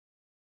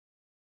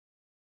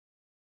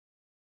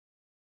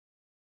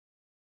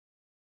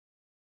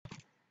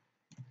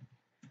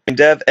I'm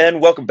Dev,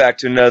 and welcome back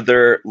to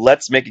another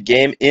Let's Make a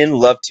Game in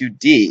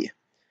Love2D.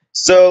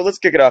 So let's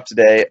kick it off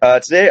today.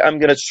 Today I'm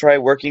going to try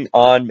working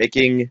on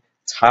making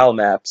tile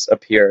maps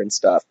appear and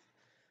stuff.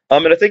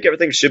 And I think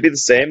everything should be the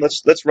same.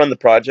 Let's run the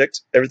project.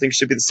 Everything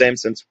should be the same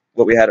since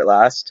what we had at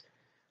last.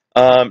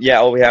 Yeah,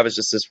 all we have is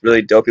just this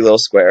really dopey little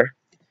square.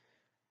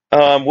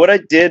 What I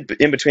did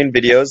in between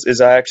videos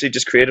is I actually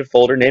just created a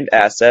folder named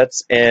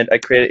Assets, and I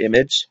created an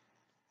image.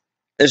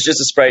 It's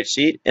just a sprite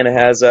sheet, and it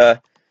has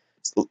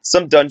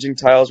some dungeon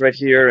tiles right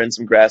here and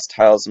some grass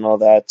tiles and all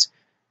that.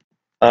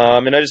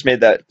 And I just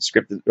made that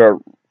script or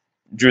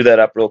drew that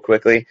up real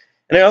quickly.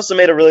 And I also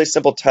made a really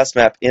simple test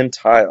map in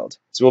Tiled.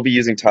 So we'll be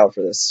using Tile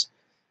for this.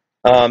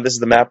 This is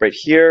the map right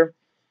here.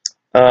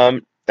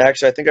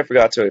 Actually, I think I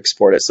forgot to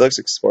export it. So let's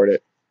export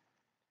it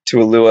to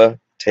a Lua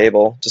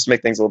table, just to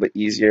make things a little bit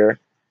easier.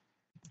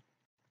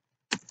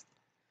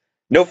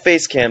 No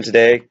face cam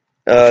today.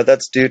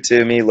 That's due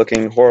to me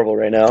looking horrible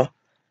right now.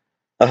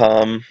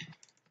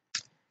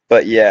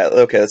 But yeah,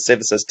 okay, let's save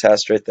this as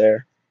test right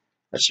there.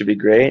 That should be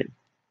great.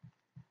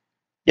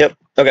 Yep.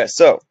 Okay,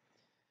 so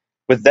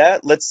with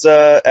that, let's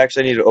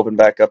actually I need to open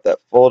back up that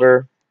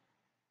folder.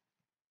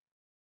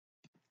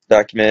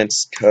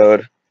 Documents,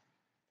 code.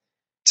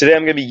 Today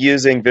I'm going to be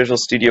using Visual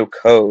Studio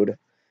Code,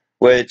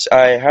 which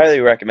I highly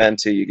recommend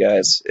to you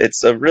guys.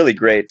 It's a really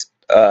great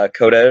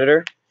code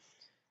editor.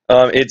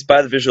 It's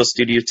by the Visual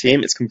Studio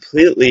team. It's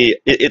completely,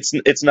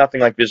 it's nothing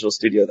like Visual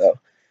Studio though.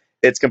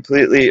 It's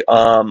completely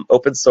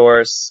open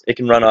source. It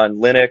can run on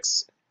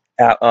Linux,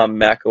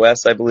 Mac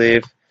OS, I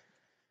believe.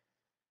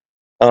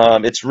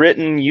 It's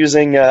written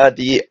using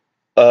the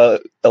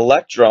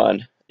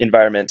Electron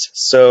environment.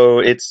 So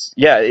it's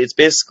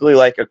basically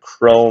like a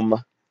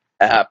Chrome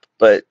app,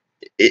 but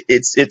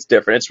it's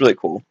different. It's really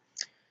cool.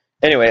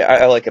 Anyway,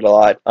 I like it a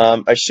lot.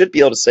 I should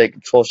be able to say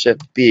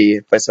Control-Shift-B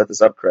if I set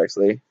this up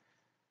correctly.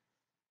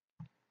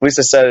 At least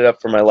I set it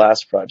up for my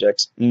last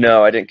project.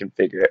 No, I didn't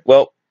configure it.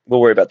 Well, we'll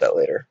worry about that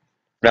later.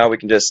 Now we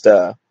can just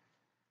I'll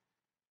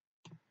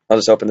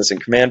just open this in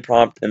command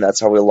prompt, and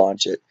that's how we'll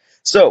launch it.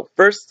 So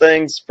first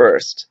things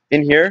first.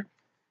 In here,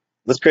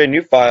 let's create a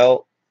new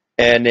file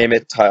and name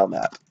it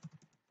tilemap.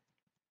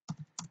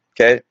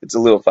 Okay, it's a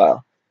Lua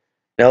file.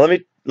 Now let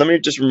me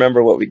just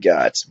remember what we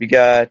got. We do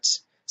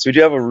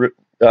have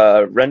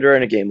a render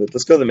and a game loop.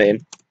 Let's go to the main.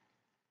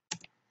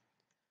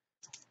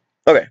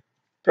 Okay,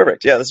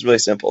 perfect. Yeah, this is really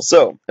simple.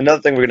 So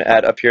another thing we're going to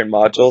add up here in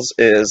modules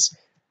is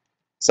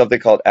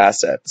something called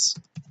assets.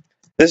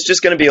 This is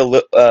just going to be a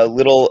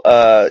little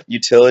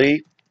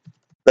utility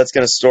that's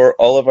going to store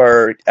all of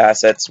our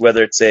assets,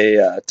 whether it's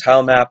a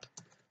tile map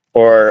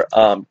or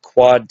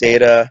quad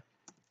data,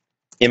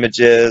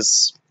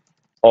 images,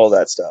 all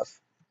that stuff.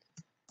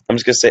 I'm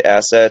just going to say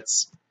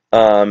assets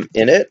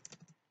in it.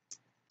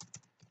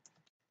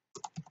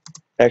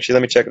 Actually,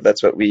 let me check if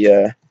that's what we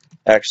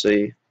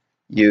actually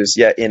use.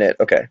 Yeah, in it.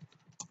 Okay.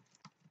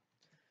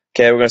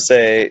 Okay, we're going to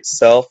say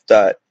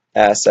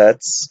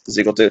self.assets is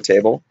equal to a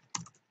table.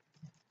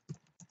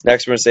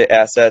 Next, we're going to say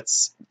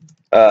assets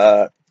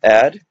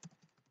add.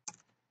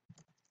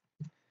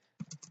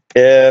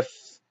 If,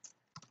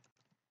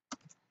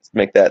 let's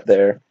make that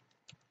there,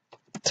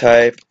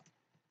 type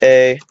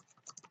A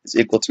is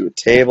equal to a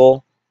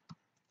table,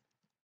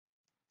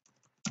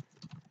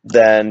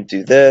 then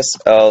do this,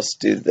 else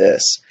do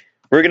this.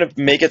 We're going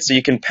to make it so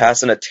you can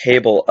pass in a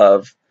table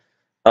of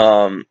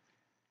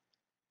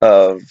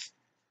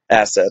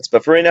assets.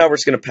 But for right now, we're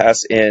just going to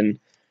pass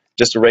in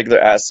just a regular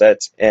asset,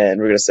 and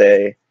we're going to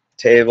say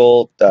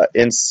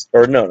table.ins,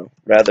 or no,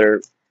 rather,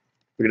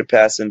 we're going to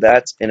pass in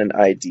that in an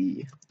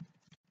ID.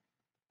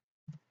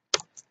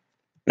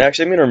 And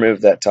actually, I'm going to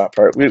remove that top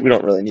part. We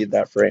don't really need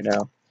that for right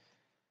now.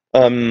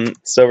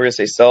 So we're going to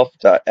say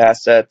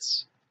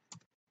self.assets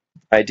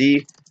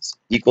ID is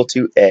equal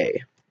to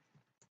A.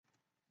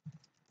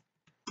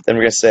 Then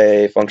we're going to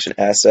say function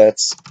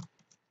assets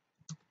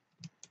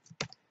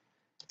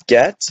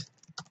get,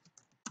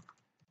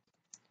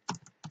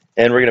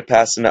 and we're going to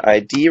pass in an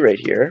ID right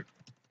here,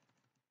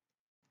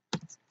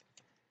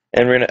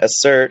 and we're going to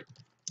assert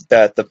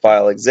that the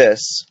file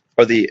exists,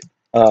 or the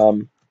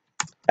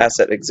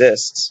asset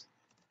exists.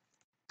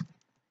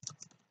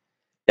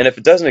 And if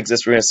it doesn't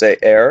exist, we're going to say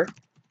error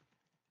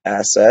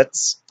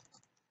assets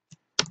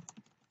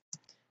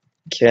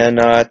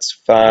cannot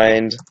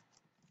find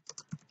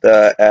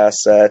the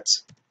asset.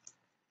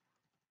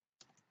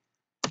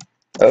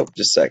 Oh,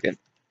 just a second.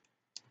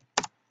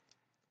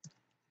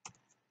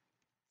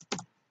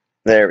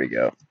 There we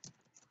go.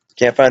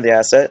 Can't find the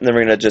asset, and then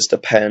we're going to just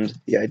append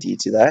the ID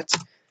to that.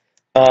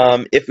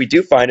 If we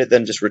do find it,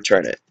 then just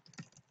return it.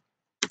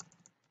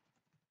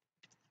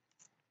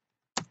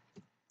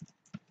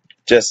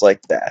 Just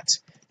like that.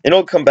 And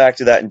we'll come back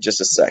to that in just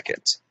a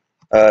second.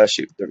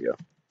 Shoot, there we go.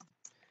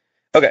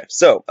 Okay,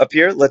 so up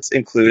here, let's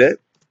include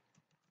it.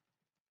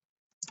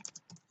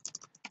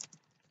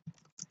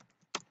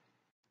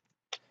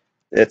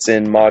 It's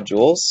in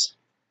modules,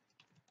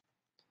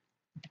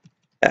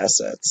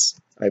 assets.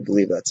 I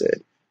believe that's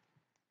it.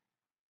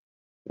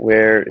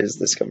 Where is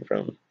this coming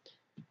from?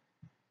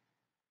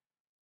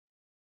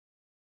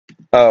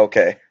 Oh,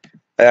 okay.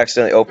 I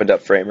accidentally opened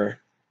up Framer.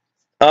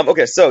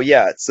 Okay, so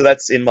yeah, so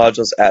that's in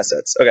modules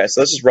assets. Okay,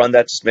 so let's just run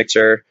that, just make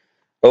sure.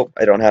 Oh,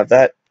 I don't have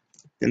that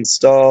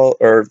install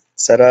or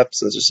set up,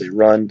 so let's just say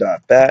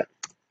run.bat.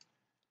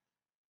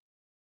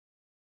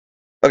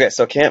 Okay,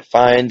 so can't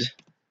find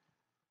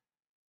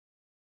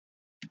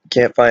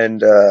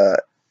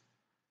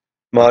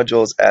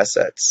modules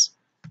assets.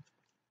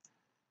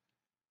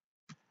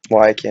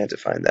 Why can't it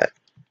find that?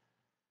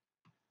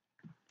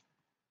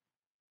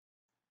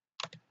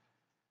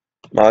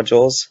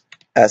 Modules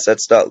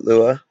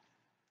assets.lua.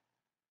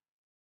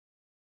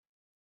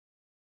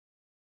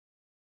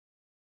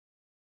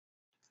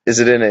 Is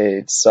it in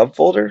a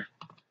subfolder?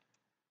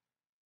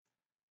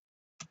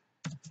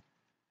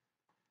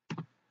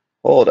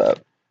 Hold up.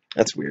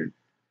 That's weird.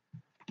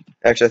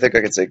 Actually, I think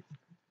I can say,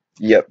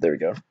 yep, there we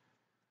go.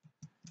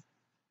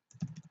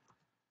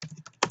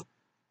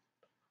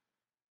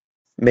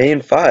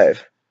 Main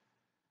 5.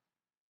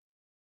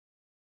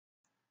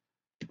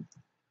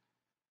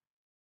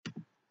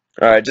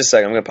 Alright, just a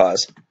second, I'm going to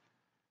pause.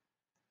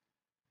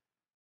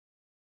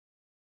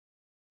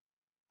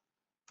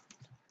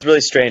 It's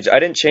really strange. I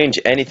didn't change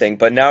anything,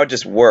 but now it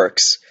just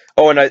works.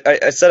 Oh, and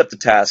I set up the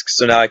task,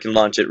 so now I can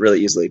launch it really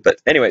easily. But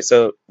anyway,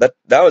 so that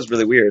was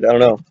really weird. I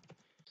don't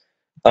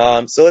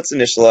know. So let's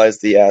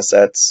initialize the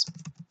assets.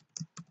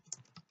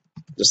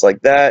 Just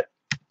like that.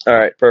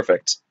 Alright,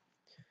 perfect.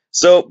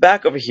 So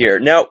back over here.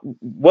 Now,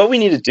 what we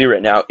need to do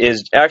right now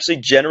is actually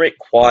generate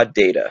quad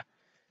data.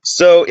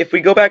 So if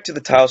we go back to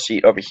the tile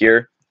sheet over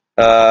here,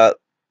 no,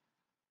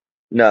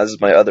 this is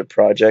my other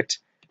project.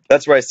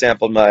 That's where I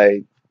sampled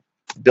my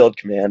build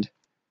command.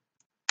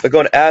 But go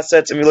into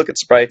assets and we look at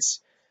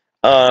sprites.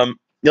 You'll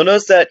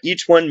notice that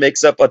each one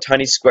makes up a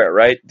tiny square,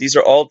 right? These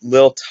are all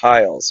little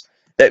tiles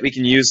that we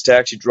can use to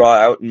actually draw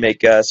out and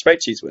make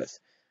sprite sheets with,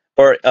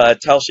 or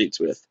tile sheets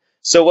with.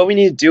 So what we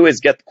need to do is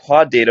get the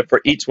quad data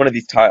for each one of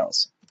these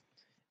tiles.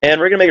 And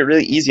we're going to make it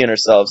really easy on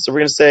ourselves. So we're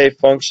going to say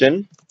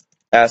function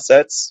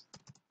assets,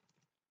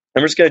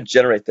 and we're just going to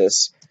generate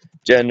this.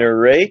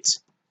 Generate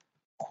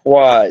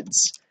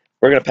quads.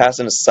 We're going to pass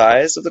in a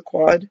size of the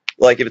quad,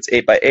 like if it's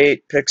 8 by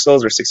 8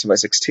 pixels or 16 by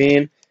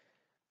 16,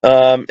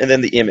 and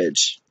then the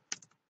image.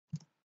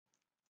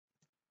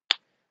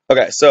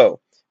 Okay,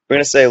 so we're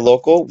going to say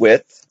local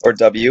width, or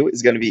W,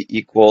 is going to be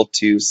equal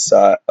to,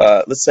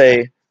 let's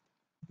say,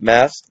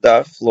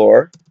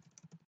 math.floor,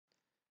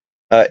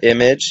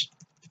 image,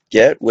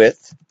 get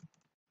width,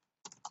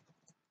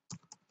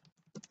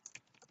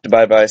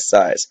 divided by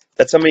size.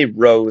 That's how many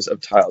rows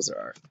of tiles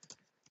there are.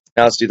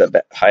 Now let's do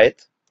the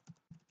height.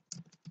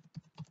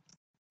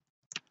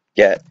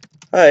 Get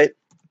height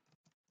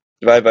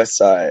divided by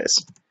size.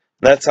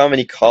 That's how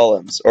many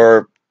columns,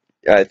 or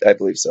I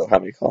believe so, how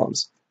many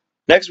columns.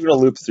 Next, we're going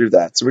to loop through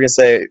that. So we're going to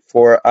say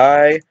for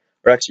I,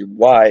 or actually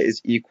y,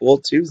 is equal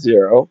to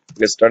 0. We're going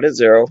to start at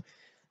 0.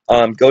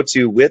 Go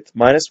to width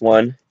minus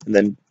 1, and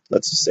then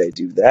let's just say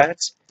do that.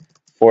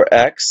 For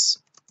x,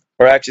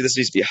 or actually this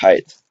needs to be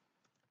height,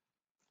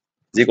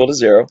 is equal to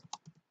 0.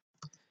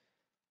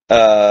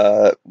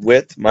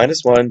 Width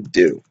minus 1,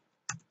 do.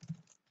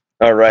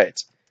 All right.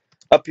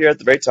 Up here at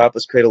the very top,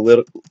 let's create a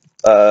little,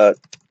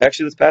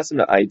 actually let's pass in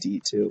an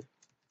ID too.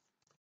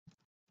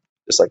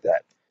 Just like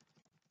that.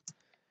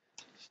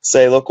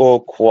 Say local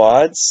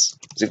quads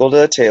is equal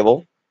to a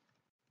table.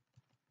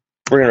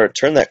 We're going to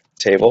return that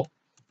table.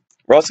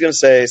 We're also going to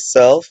say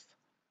self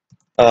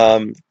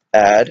add,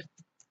 and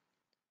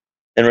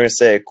we're going to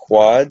say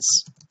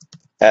quads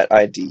at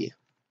ID.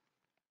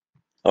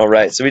 All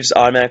right, so we just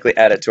automatically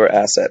add it to our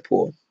asset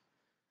pool.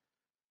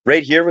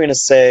 Right here, we're going to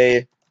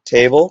say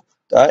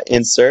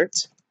table.insert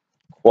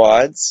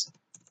quads.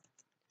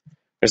 We're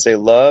going to say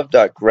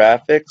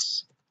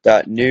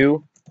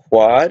love.graphics.new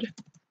quad.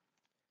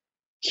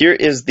 Here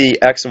is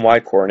the x and y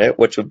coordinate,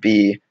 which would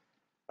be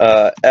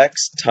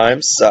x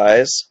times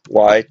size,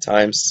 y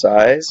times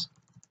size.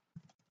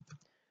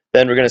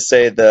 Then we're going to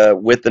say the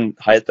width and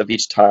height of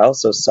each tile,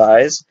 so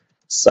size,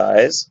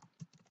 size.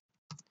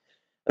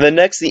 And then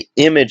next, the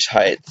image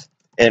height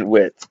and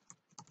width.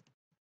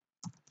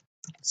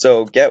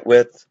 So get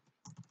width,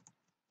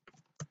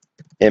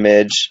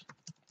 image,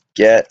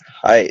 get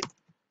height.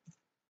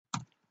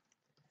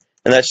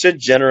 And that should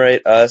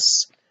generate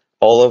us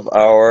all of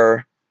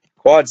our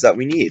quads that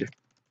we need.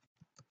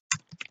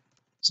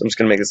 So I'm just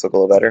going to make this look a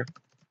little better.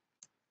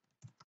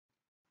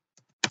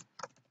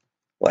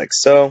 Like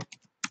so.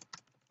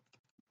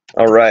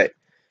 All right.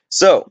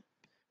 So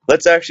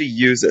let's actually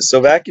use this.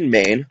 So back in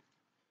main,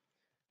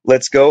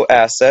 let's go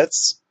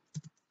assets,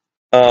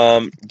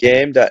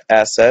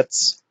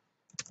 game.assets,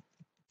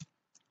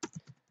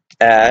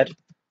 add.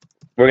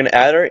 We're going to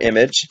add our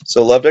image.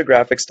 So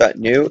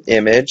love.graphics.new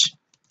image.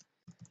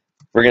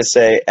 We're going to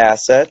say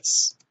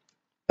assets,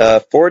 /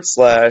 let's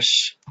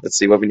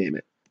see what we name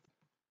it.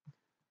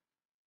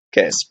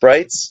 Okay,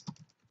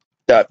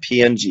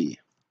 sprites.png.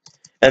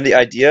 And the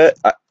ID is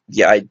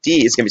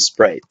going to be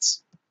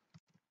sprites.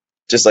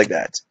 Just like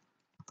that.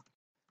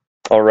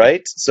 All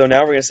right, so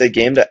now we're going to say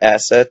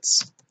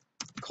game.assets, :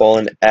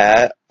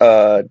 add,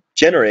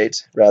 generate,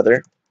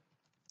 rather,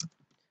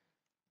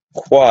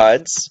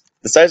 quads.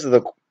 The size of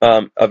it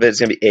is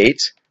going to be 8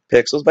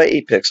 pixels by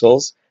 8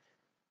 pixels.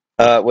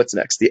 What's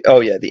next? The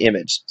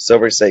image. So we're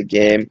going to say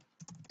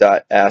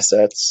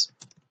game.assets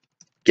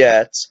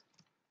get.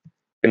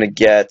 Going to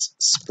get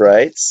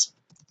sprites,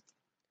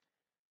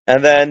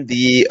 and then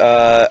the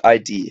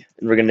ID,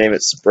 and we're going to name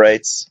it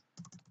sprites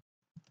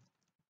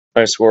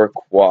underscore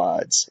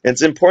quads. And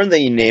it's important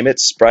that you name it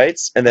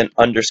sprites and then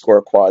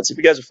underscore quads if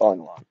you guys are following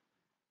along.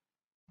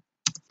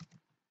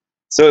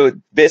 So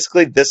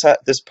basically, this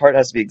part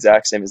has to be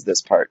exact same as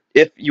this part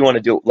if you want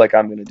to do it like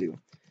I'm going to do.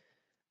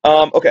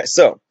 Okay,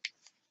 so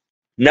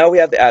now we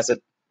have the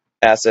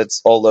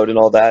assets all loaded and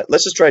all that.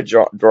 Let's just try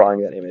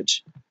drawing that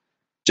image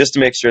just to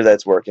make sure that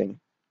it's working.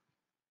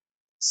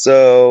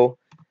 So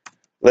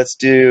let's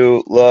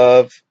do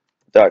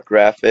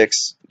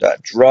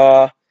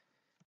love.graphics.draw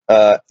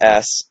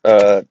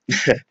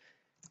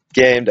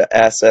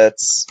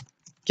game.assets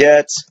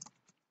get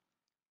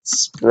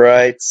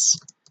sprites.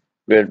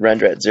 We're going to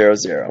render at 0,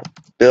 0.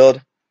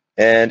 Build,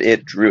 and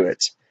it drew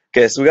it.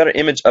 Okay, so we got our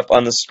image up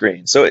on the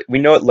screen. So we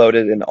know it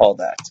loaded and all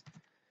that.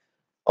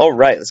 All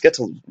right, let's get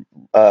to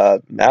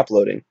map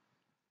loading.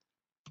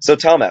 So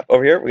tile map.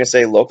 Over here, we're going to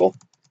say local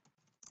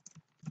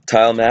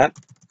tile map.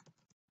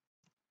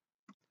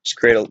 Just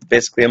create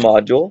basically a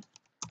module.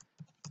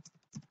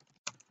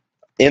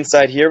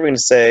 Inside here, we're going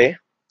to say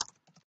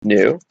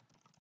new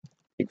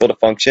equal to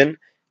function.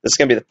 This is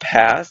going to be the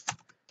path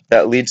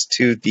that leads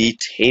to the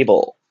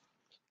table.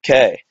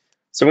 Okay,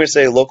 so we're going to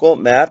say local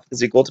map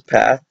is equal to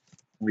path,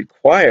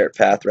 required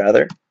path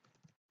rather,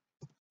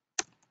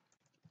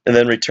 and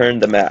then return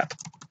the map.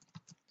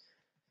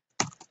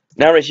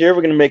 Now right here,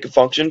 we're going to make a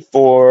function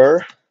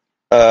for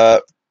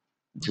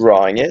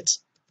drawing it.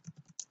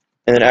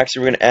 And then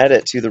actually, we're going to add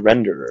it to the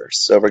renderer.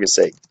 So we're going to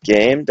say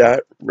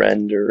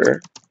game.renderer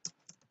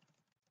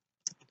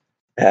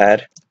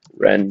add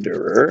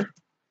renderer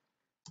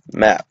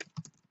map.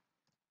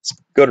 Let's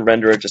go to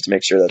renderer just to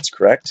make sure that's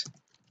correct.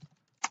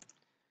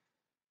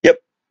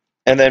 Yep.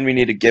 And then we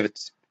need to give it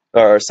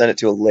or send it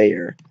to a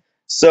layer.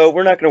 So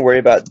we're not going to worry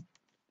about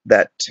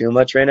that too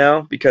much right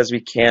now because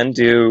we can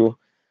do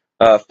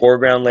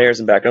foreground layers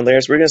and background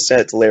layers. We're going to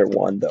send it to layer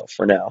 1 though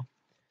for now.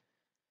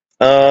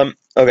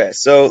 Okay,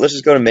 so let's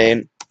just go to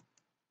main.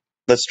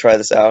 Let's try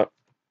this out.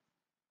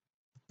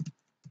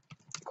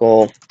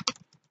 Cool.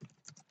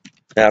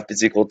 Map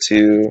is equal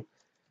to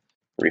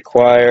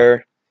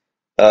require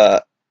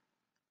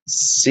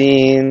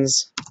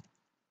scenes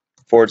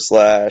 /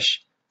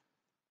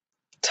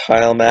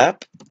 tile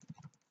map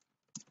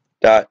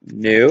dot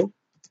new.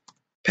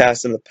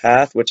 Pass in the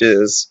path, which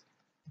is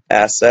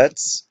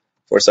assets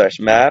 /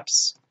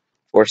 maps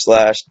 /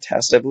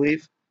 test, I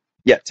believe.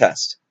 Yeah,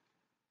 test.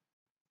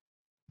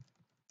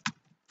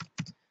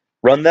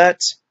 Run that.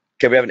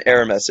 Okay, we have an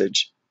error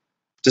message.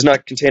 Does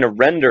not contain a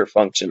render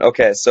function.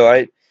 Okay, so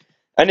I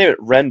named it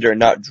render,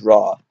 not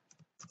draw.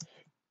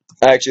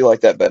 I actually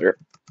like that better.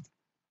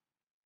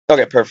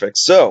 Okay, perfect.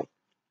 So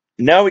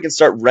now we can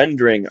start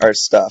rendering our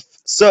stuff.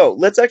 So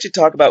let's actually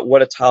talk about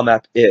what a tile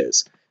map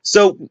is.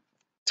 So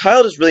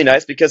tiled is really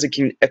nice because it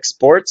can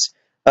export.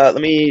 Let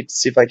me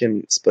see if I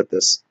can split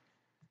this.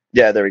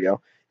 Yeah, there we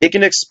go. It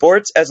can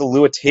export as a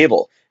Lua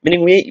table,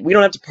 meaning we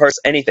don't have to parse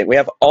anything. We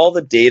have all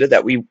the data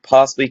that we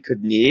possibly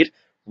could need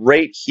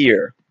right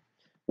here.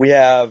 We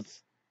have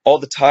all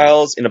the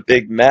tiles in a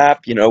big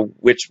map, you know,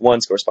 which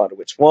ones correspond to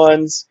which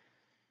ones.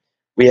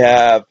 We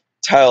have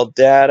tile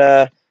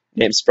data,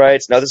 name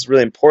sprites. Now, this is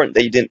really important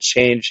that you didn't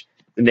change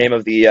the name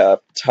of the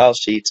tile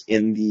sheet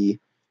in the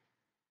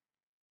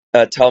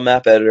tile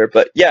map editor.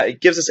 But yeah, it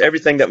gives us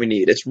everything that we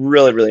need. It's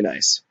really, really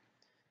nice.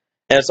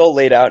 And it's all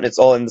laid out, and it's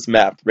all in this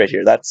map right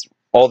here. That's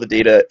all the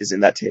data is in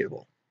that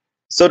table.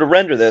 So to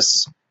render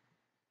this,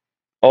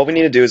 all we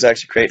need to do is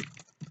actually create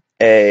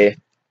a,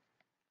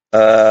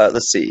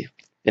 let's see,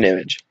 an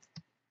image.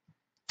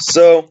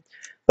 So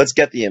let's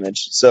get the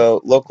image.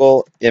 So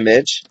local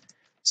image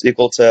is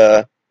equal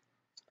to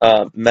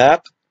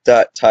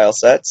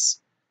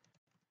map.tilesets.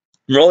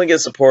 We're only going to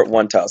support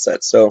one tile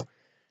set. So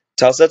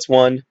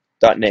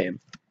tilesets1.name,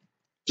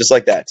 just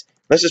like that.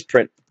 Let's just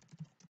print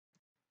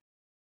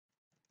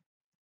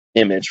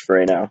image for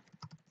right now.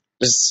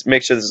 Just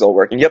make sure this is all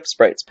working. Yep,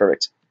 sprites,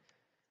 perfect.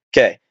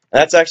 Okay,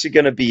 that's actually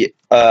going to be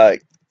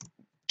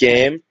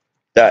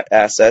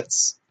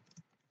game.assets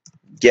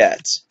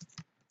get.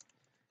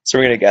 So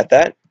we're going to get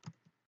that.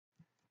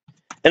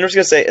 And we're just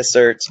going to say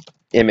assert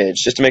image,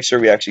 just to make sure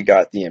we actually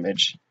got the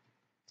image.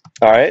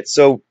 All right,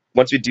 so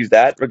once we do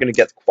that, we're going to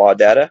get the quad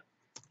data.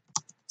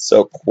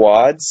 So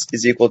quads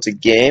is equal to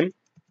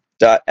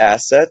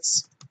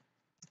game.assets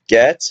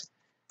get.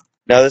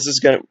 Now this is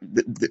going to,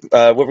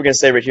 what we're going to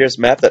say right here is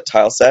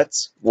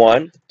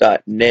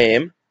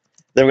map.tilesets1.name.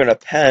 Then we're going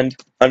to append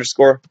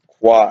underscore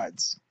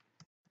quads.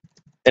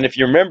 And if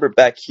you remember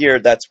back here,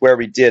 that's where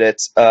we did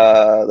it.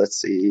 Let's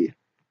see.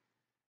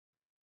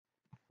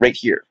 Right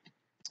here.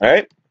 All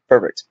right,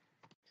 perfect.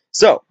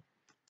 So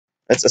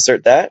let's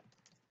assert that.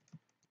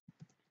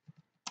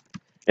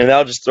 And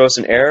that'll just throw us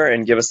an error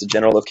and give us the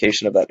general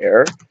location of that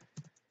error.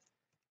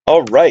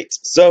 Alright,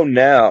 so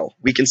now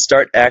we can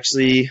start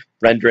actually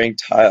rendering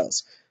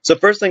tiles. So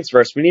first things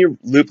first, we need to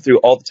loop through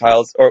all the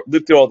tiles, or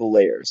loop through all the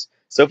layers.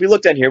 So if we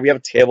look down here, we have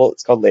a table,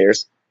 it's called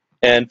layers,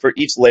 and for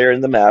each layer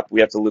in the map, we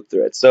have to loop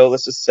through it. So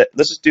let's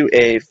just do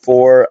a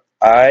for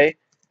I,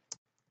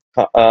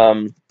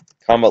 comma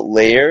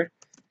layer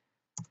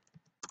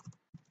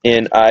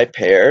in I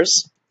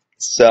pairs,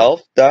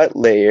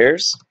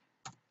 self.layers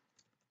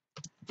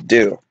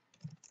do.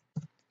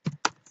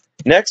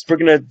 Next, we're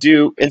going to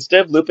do,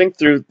 instead of looping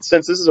through,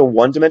 since this is a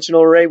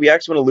one-dimensional array, we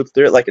actually want to loop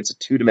through it like it's a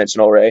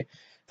two-dimensional array.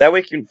 That way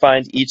we can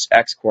find each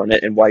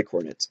x-coordinate and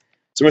y-coordinate.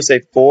 So we're going to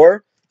say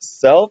for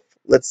self,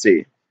 let's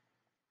see.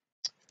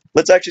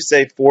 Let's actually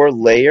say for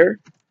layer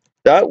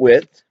dot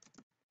width,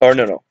 or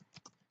no,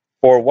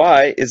 for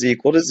y is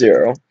equal to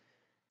 0,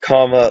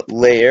 comma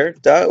layer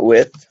dot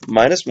width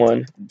minus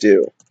 1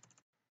 do.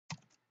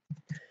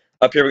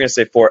 Up here we're going to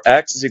say for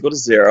x is equal to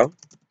 0,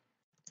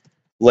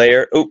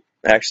 layer,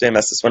 actually, I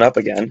messed this one up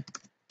again.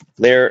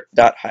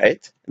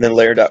 Layer.height, and then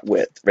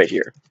layer.width right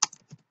here.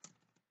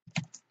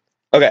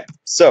 Okay,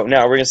 so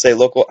now we're going to say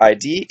local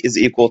ID is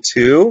equal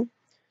to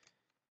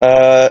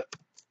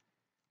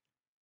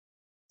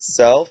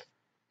self,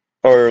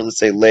 or let's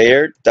say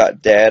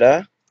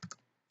layer.data.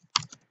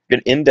 We're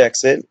going to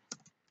index it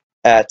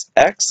at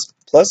x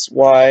plus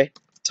y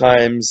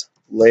times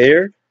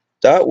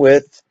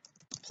layer.width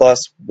plus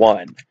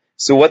 1.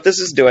 So what this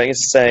is doing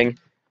is saying,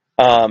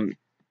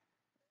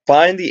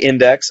 find the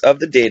index of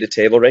the data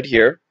table right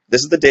here.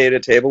 This is the data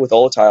table with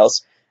all the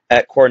tiles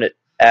at coordinate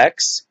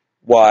x,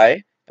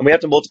 y, and we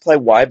have to multiply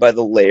y by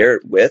the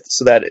layer width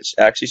so that it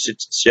actually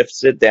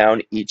shifts it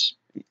down each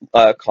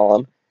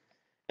column.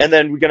 And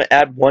then we're going to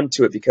add 1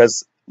 to it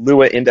because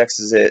Lua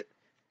indexes it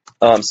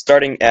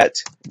starting at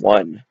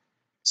 1.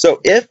 So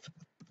if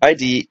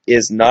ID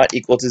is not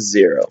equal to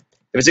 0,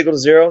 if it's equal to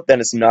 0, then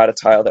it's not a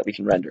tile that we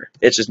can render.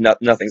 It's just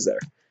nothing's there.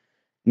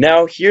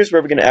 Now here's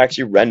where we're going to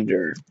actually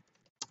render.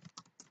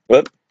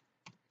 Whoop.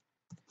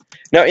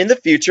 Now in the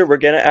future, we're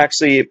going to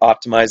actually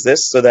optimize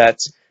this so that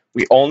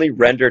we only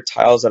render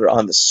tiles that are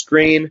on the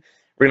screen.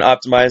 We're going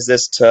to optimize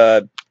this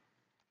to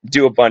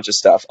do a bunch of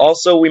stuff.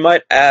 Also, we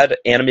might add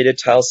animated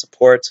tile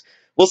support.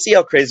 We'll see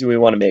how crazy we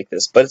want to make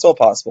this, but it's all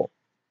possible.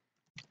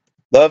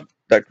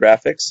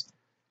 Love.graphics,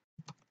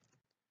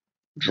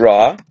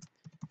 draw,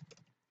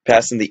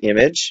 pass in the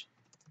image.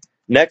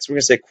 Next, we're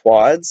going to say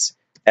quads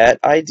at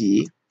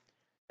ID,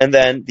 and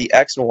then the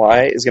x and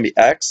y is going to be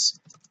x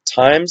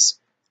times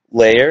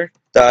layer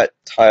dot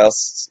tile,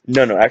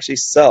 actually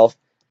self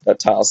dot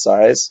tile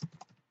size.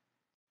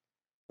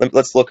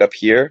 Let's look up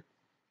here.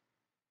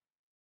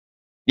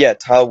 Yeah,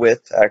 tile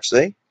width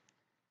actually.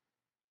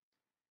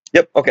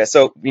 Yep, okay,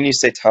 so we need to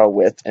say tile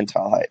width and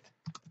tile height.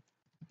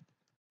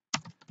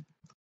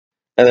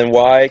 And then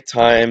y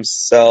times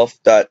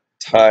self dot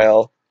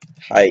tile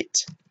height.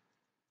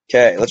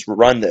 Okay, let's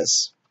run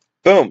this.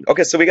 Boom.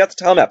 Okay, so we got the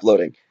tile map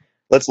loading.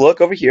 Let's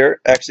look over here,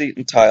 actually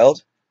in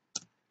tiled.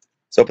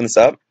 Let's open this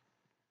up.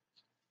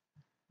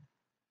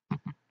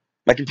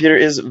 My computer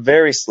is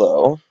very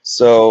slow,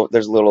 so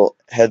there's a little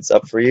heads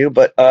up for you.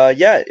 But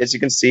yeah, as you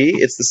can see,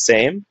 it's the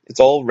same. It's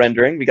all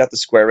rendering. We got the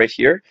square right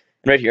here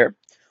and right here.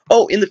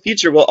 Oh, in the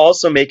future, we'll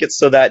also make it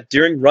so that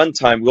during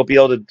runtime, we'll be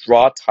able to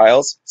draw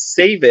tiles,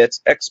 save it,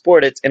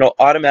 export it, and it'll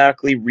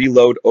automatically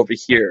reload over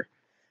here.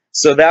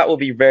 So that will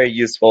be very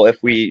useful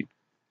if we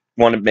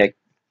want to make,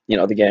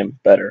 the game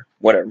better,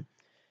 whatever.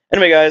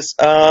 Anyway, guys,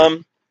 I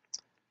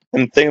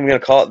think I'm going to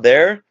call it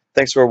there.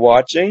 Thanks for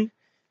watching.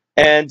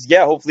 And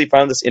yeah, hopefully you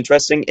found this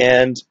interesting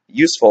and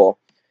useful.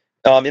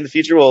 In the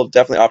future, we'll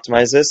definitely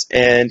optimize this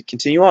and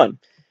continue on.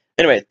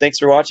 Anyway, thanks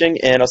for watching,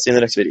 and I'll see you in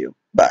the next video.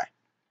 Bye.